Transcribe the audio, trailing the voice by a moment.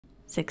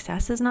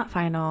Success is not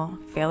final,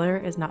 failure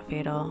is not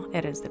fatal,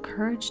 it is the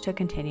courage to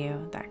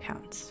continue that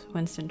counts.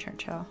 Winston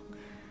Churchill.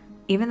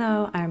 Even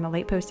though I'm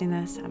late posting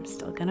this, I'm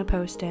still gonna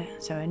post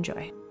it, so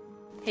enjoy.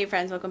 Hey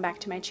friends, welcome back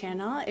to my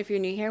channel. If you're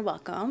new here,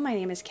 welcome. My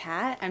name is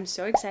Kat. I'm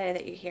so excited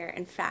that you're here.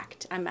 In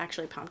fact, I'm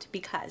actually pumped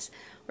because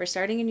we're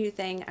starting a new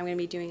thing. I'm gonna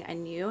be doing a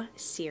new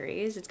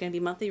series. It's gonna be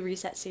a monthly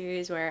reset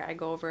series where I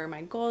go over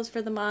my goals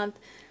for the month.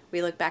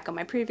 We look back on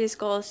my previous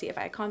goals, see if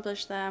I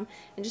accomplished them,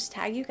 and just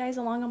tag you guys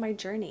along on my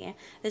journey.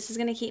 This is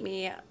gonna keep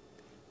me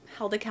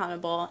held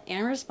accountable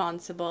and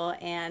responsible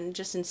and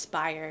just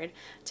inspired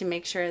to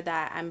make sure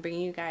that I'm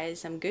bringing you guys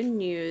some good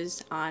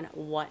news on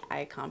what I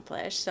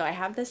accomplished. So I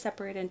have this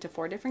separated into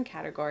 4 different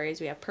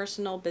categories. We have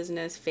personal,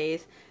 business,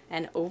 faith,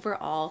 and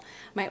overall.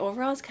 My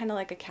overall is kind of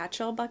like a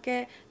catch-all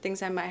bucket,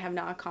 things I might have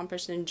not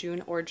accomplished in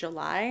June or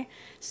July.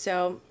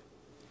 So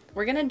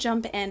we're gonna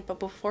jump in, but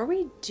before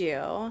we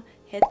do,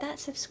 hit that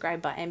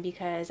subscribe button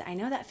because I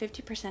know that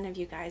 50% of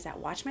you guys that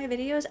watch my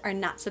videos are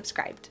not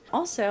subscribed.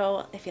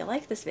 Also, if you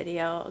like this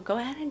video, go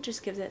ahead and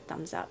just give it a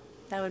thumbs up.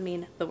 That would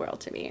mean the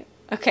world to me.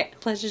 Okay,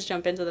 let's just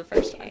jump into the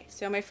first one.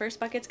 So my first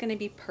bucket's gonna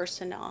be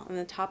personal, and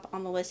the top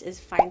on the list is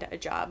find a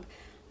job.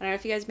 I don't know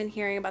if you guys have been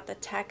hearing about the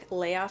tech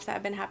layoffs that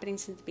have been happening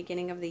since the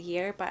beginning of the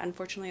year, but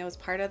unfortunately I was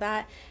part of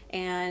that,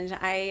 and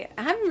I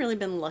haven't really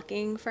been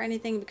looking for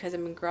anything because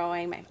I've been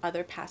growing my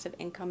other passive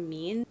income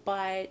means,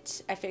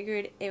 but I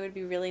figured it would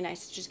be really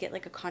nice to just get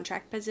like a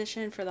contract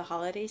position for the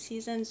holiday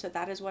season, so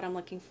that is what I'm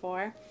looking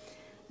for.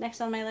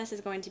 Next on my list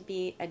is going to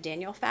be a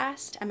Daniel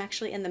fast. I'm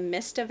actually in the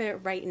midst of it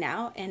right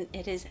now, and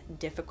it is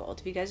difficult.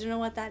 If you guys don't know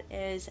what that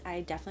is,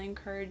 I definitely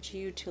encourage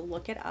you to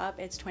look it up.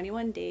 It's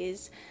 21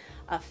 days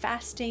of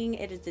fasting.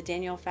 It is the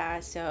Daniel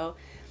fast, so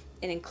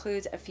it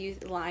includes a few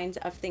lines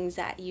of things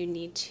that you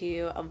need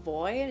to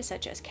avoid,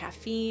 such as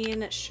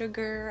caffeine,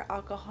 sugar,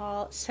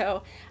 alcohol.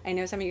 So I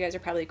know some of you guys are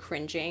probably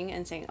cringing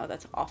and saying, oh,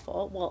 that's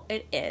awful. Well,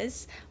 it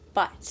is,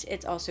 but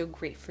it's also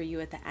great for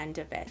you at the end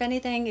of it. If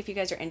anything, if you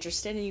guys are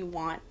interested and you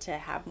want to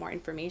have more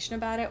information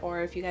about it,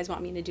 or if you guys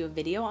want me to do a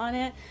video on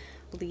it,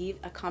 leave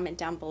a comment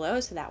down below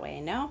so that way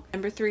I know.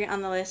 Number 3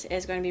 on the list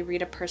is going to be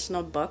read a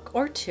personal book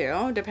or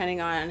 2,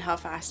 depending on how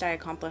fast I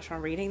accomplish on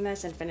reading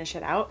this and finish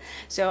it out.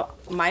 So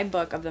my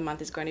book of the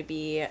month is going to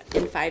be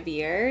In 5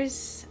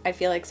 Years. I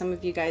feel like some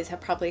of you guys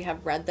probably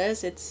have read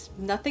this. It's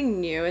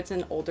nothing new. It's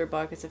an older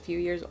book. It's a few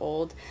years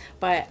old,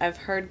 but I've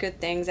heard good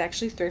things. I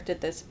actually thrifted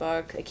this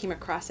book. I came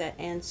across it,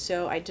 and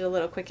so I did a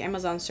little quick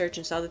Amazon search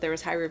and saw that there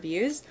was high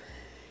reviews.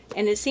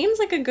 And it seems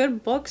like a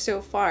good book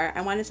so far. I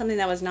wanted something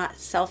that was not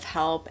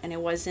self-help, and it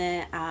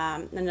wasn't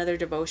another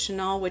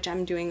devotional, which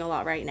I'm doing a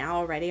lot right now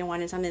already. I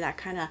wanted something that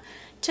kind of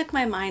took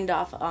my mind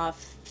off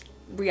of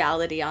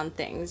reality on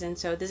things. And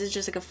so this is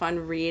just like a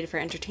fun read for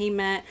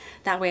entertainment.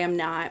 That way I'm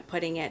not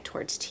putting it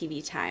towards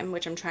TV time,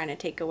 which I'm trying to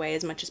take away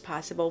as much as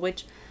possible,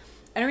 which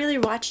I don't really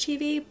watch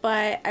TV,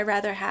 but I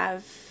rather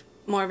have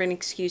more of an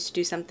excuse to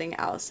do something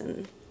else.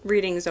 And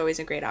reading is always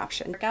a great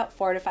option. Work out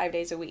 4 to 5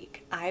 days a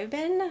week. I've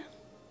been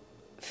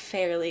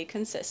fairly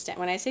consistent.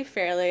 When I say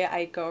fairly,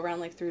 I go around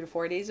like 3 to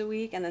 4 days a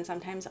week, and then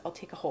sometimes I'll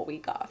take a whole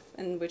week off,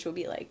 and which will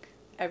be like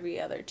every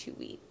other 2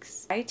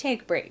 weeks. I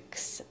take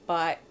breaks,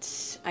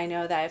 but I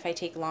know that if I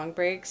take long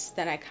breaks,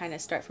 then I kind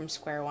of start from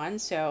square one.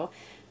 So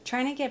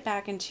trying to get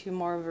back into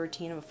more of a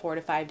routine of 4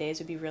 to 5 days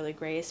would be really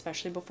great,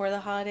 especially before the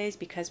holidays,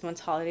 because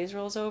once holidays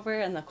rolls over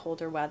and the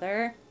colder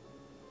weather,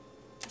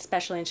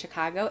 especially in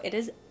Chicago, it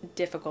is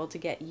difficult to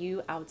get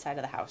you outside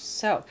of the house.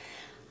 So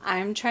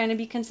I'm trying to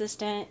be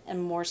consistent,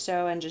 and more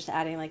so, and just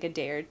adding like a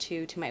day or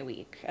 2 to my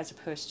week as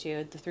opposed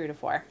to the 3 to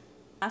 4.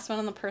 Last one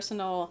on the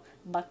personal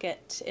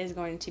bucket is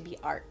going to be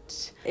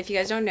art. If you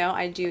guys don't know,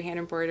 I do hand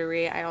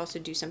embroidery. I also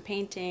do some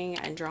painting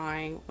and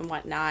drawing and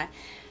whatnot.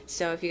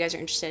 So if you guys are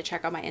interested,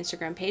 check out my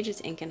Instagram page.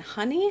 It's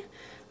infoinknhoney.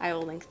 I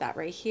will link that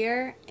right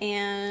here.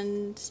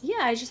 And yeah,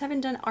 I just haven't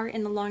done art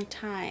in a long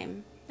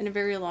time, in a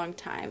very long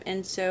time.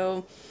 And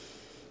so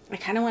I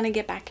kind of want to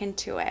get back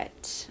into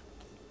it.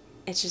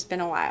 It's just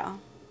been a while.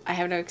 I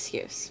have no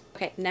excuse.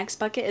 Okay, next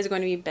bucket is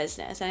going to be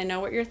business. And I know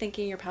what you're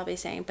thinking. You're probably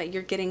saying, but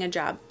you're getting a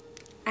job.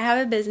 I have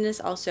a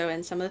business also,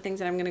 and some of the things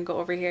that I'm going to go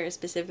over here is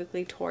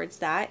specifically towards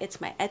that. It's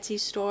my Etsy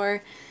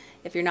store.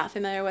 If you're not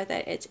familiar with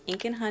it, it's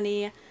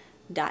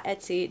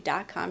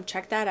infoinknhoney.etsy.com.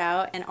 Check that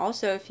out. And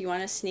also, if you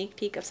want a sneak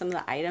peek of some of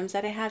the items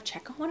that I have,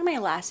 check out one of my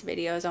last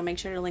videos. I'll make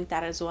sure to link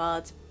that as well.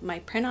 It's my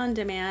print on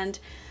demand.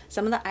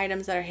 Some of the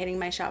items that are hitting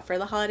my shop for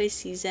the holiday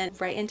season,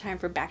 right in time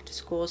for back to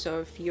school. So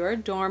if you're a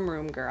dorm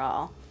room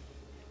girl,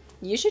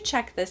 you should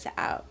check this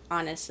out,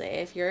 honestly.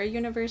 If you're a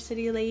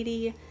university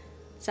lady,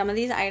 some of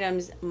these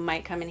items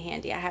might come in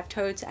handy. I have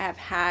totes, I have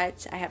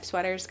hats, I have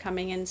sweaters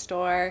coming in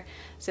store.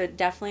 So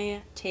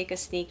definitely take a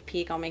sneak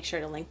peek. I'll make sure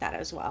to link that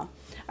as well.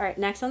 All right,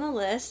 next on the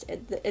list,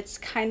 it's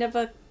kind of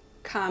a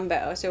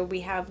combo. So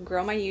we have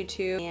Grow My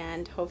YouTube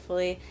and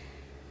hopefully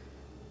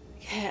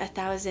hit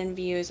 1,000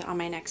 views on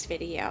my next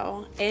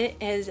video.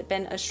 It has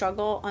been a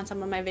struggle on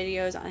some of my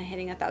videos on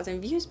hitting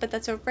 1,000 views, but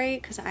that's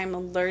alright because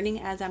I'm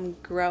learning as I'm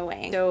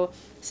growing. So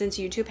since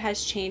YouTube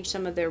has changed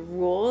some of their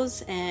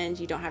rules and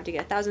you don't have to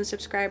get 1,000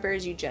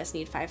 subscribers, you just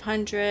need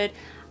 500.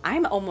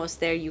 I'm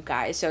almost there, you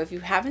guys. So if you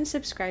haven't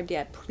subscribed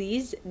yet,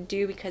 please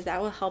do, because that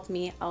will help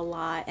me a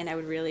lot and I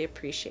would really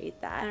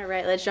appreciate that. All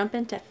right, let's jump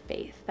into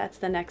faith. That's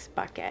the next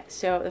bucket.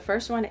 So the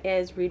first one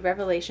is read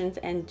Revelations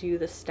and do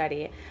the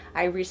study.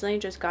 I recently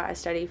just got a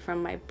study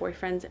from my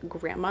boyfriend's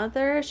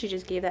grandmother. She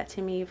just gave that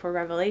to me for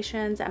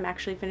Revelations. I'm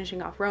actually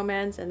finishing off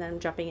Romans and then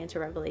jumping into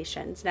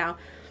Revelations. Now,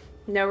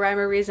 no rhyme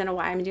or reason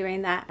why I'm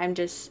doing that. I'm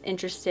just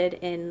interested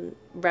in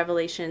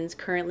Revelations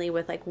currently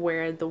with like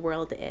where the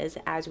world is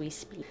as we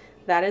speak.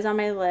 That is on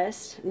my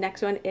list.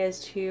 Next one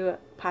is to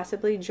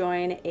possibly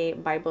join a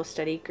Bible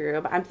study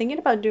group. I'm thinking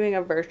about doing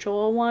a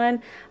virtual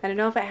one. I don't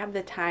know if I have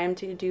the time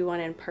to do one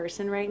in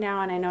person right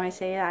now. And I know I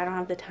say I don't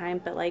have the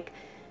time, but like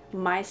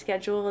my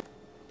schedule,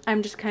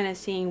 I'm just kind of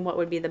seeing what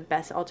would be the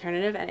best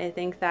alternative. And I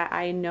think that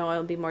I know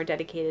I'll be more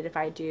dedicated if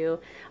I do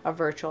a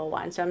virtual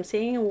one. So I'm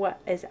seeing what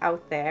is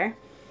out there.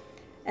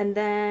 And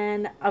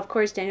then, of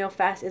course, Daniel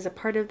Fast is a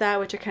part of that,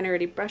 which I kind of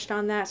already brushed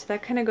on that. So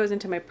that kind of goes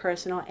into my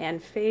personal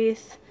and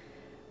faith.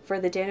 For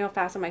the Daniel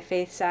Fast on my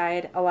faith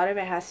side, a lot of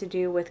it has to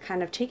do with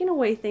kind of taking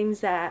away things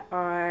that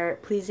are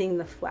pleasing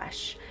the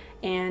flesh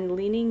and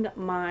leaning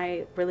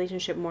my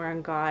relationship more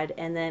on God,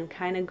 and then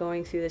kind of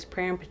going through this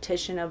prayer and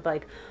petition of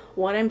like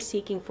what I'm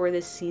seeking for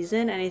this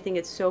season. And I think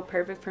it's so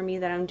perfect for me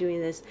that I'm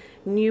doing this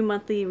new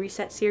monthly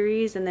reset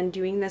series and then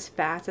doing this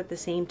fast at the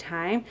same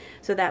time,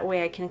 so that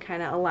way I can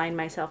kind of align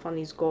myself on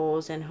these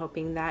goals and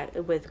hoping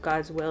that with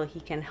God's will he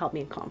can help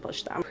me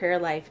accomplish them. Prayer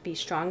life, be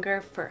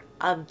stronger for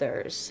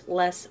others,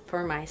 less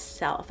for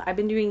myself. I've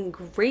been doing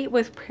great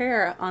with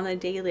prayer on the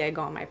daily. I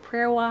go on my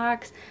prayer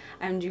walks,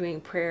 I'm doing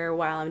prayer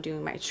while I'm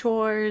doing my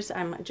chores,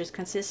 I'm just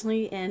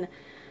consistently in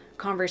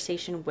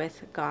conversation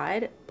with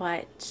God,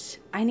 but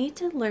I need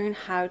to learn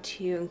how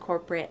to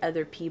incorporate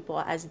other people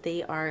as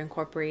they are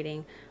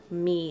incorporating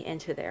me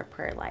into their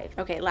prayer life.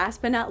 Okay,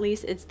 last but not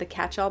least, it's the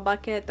catch-all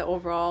bucket, the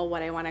overall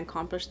what I want to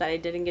accomplish that I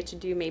didn't get to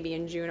do maybe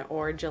in June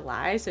or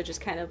July. So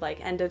just kind of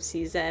like end of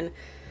season,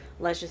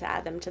 let's just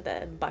add them to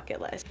the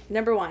bucket list.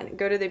 Number one,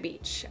 go to the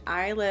beach.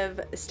 I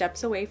live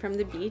steps away from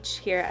the beach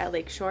here at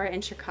Lakeshore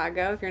in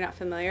Chicago. If you're not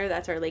familiar,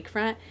 that's our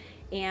lakefront.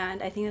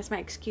 And I think that's my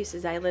excuse,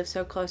 is I live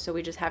so close, so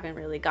we just haven't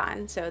really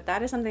gone. So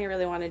that is something I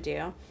really want to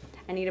do.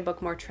 I need to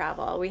book more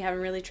travel. We haven't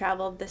really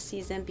traveled this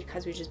season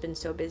because we've just been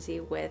so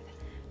busy with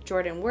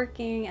Jordan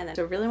working, and then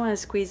so really want to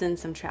squeeze in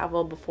some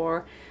travel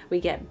before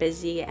we get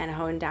busy and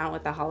hone down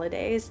with the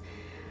holidays.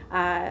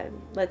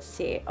 Let's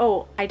see.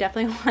 Oh, I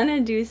definitely want to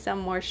do some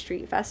more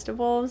street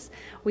festivals.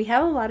 We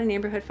have a lot of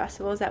neighborhood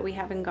festivals that we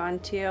haven't gone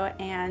to,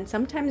 and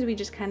sometimes we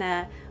just kind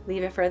of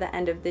leave it for the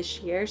end of this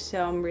year.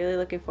 So I'm really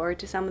looking forward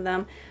to some of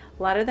them.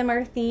 A lot of them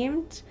are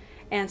themed,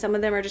 and some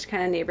of them are just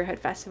kind of neighborhood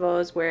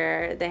festivals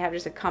where they have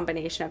just a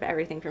combination of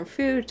everything from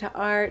food to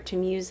art to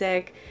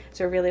music.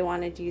 So I really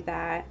want to do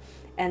that.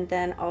 And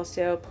then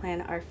also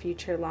plan our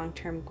future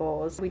long-term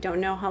goals. We don't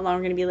know how long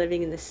we're going to be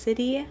living in the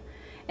city.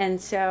 And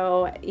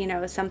so, you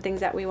know, some things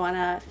that we want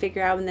to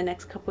figure out in the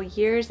next couple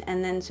years,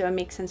 and then so it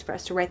makes sense for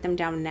us to write them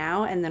down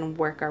now and then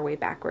work our way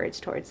backwards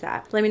towards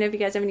that. Let me know if you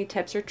guys have any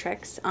tips or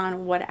tricks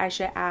on what I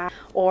should add,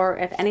 or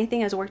if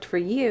anything has worked for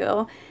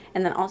you.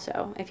 And then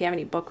also, if you have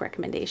any book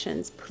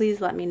recommendations, please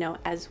let me know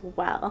as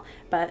well.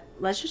 But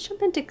let's just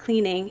jump into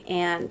cleaning,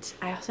 and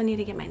I also need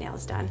to get my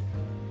nails done.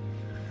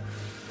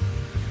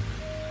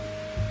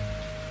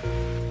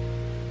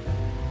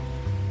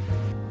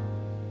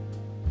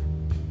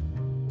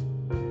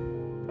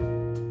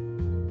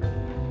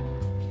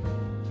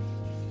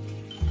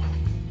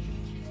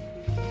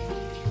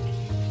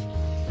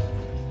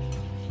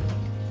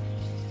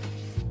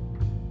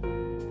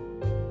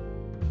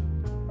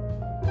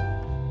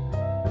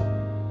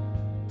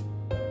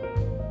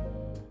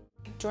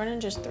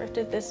 Jordan just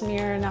thrifted this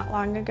mirror not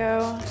long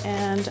ago,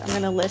 and I'm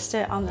gonna list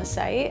it on the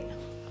site.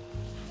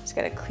 Just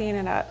gotta clean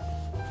it up.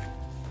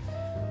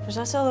 There's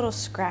also a little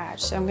scratch,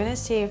 so I'm gonna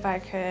see if I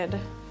could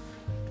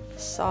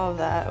solve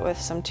that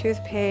with some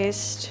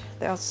toothpaste.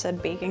 They also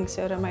said baking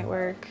soda might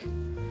work.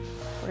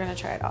 We're gonna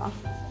try it all.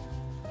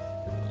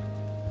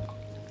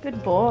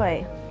 Good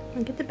boy.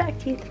 Get the back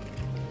teeth.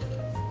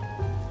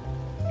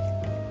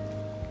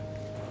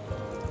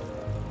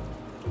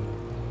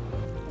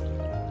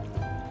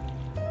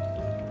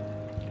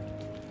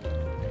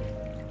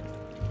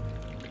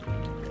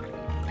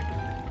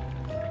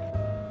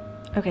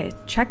 Okay,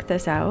 check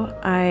this out.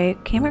 I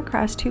came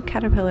across 2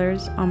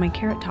 caterpillars on my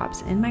carrot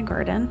tops in my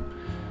garden.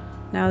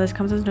 Now this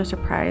comes as no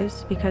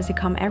surprise because they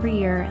come every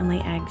year and lay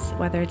eggs,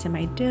 whether it's in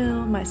my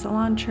dill, my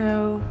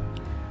cilantro.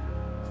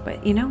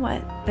 But you know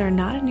what? They're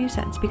not a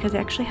nuisance because they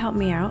actually help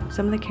me out.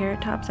 Some of the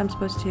carrot tops I'm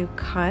supposed to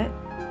cut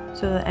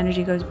so the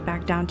energy goes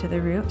back down to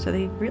the root. So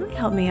they really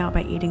help me out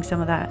by eating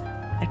some of that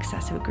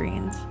excessive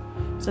greens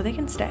so they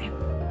can stay.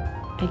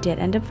 I did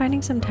end up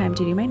finding some time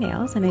to do my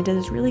nails, and I did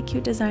this really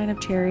cute design of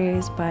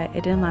cherries, but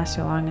it didn't last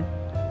too long.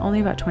 only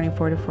about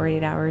 24 to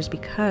 48 hours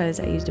because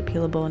I used a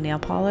peelable nail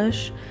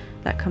polish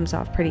that comes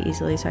off pretty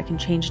easily, so I can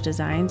change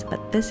designs.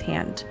 But this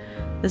hand,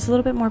 this is a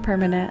little bit more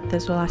permanent.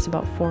 This will last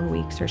about 4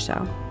 weeks or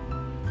so.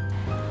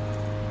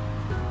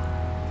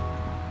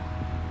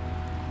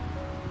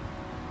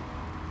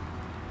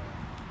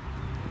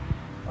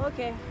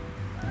 Okay.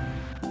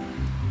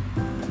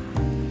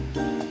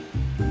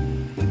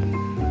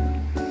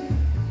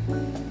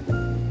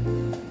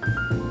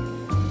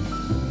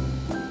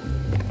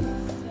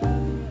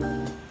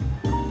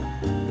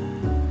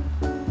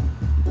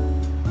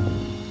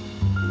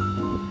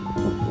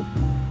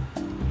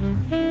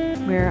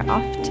 We're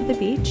off to the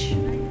beach,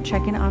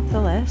 checking off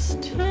the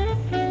list.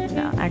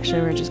 No,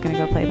 actually we're just gonna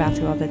go play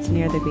basketball that's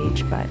near the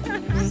beach, but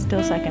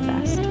still second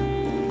best.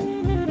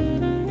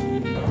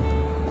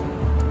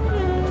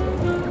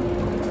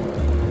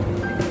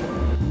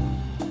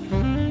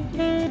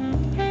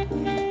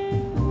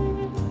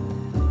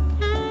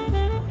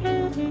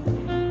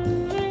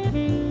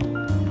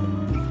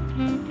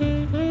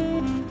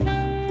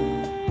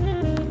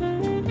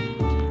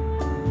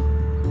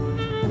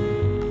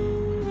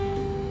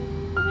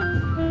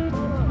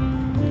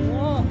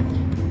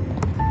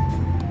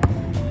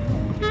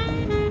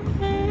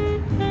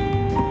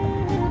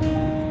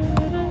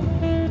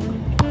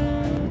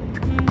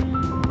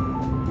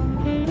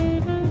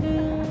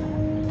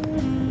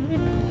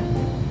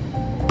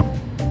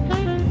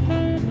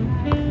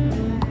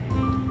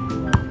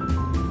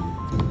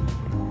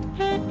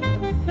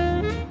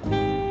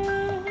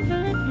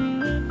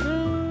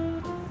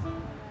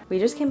 We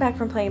just came back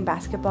from playing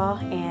basketball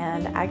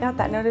and I got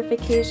that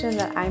notification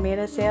that I made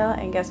a sale,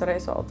 and guess what I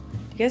sold?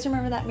 You guys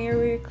remember that mirror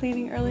we were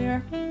cleaning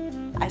earlier?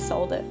 I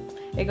sold it.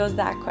 It goes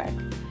that quick.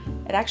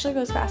 It actually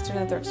goes faster in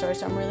the thrift store,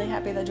 so I'm really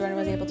happy that Jordan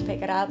was able to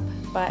pick it up.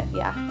 But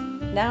yeah,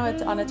 now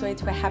it's on its way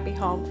to a happy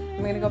home.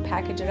 I'm gonna go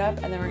package it up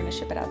and then we're gonna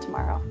ship it out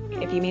tomorrow.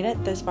 If you made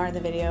it this far in the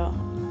video,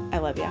 I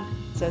love you.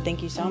 So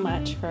thank you so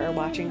much for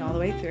watching all the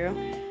way through.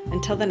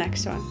 Until the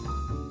next one.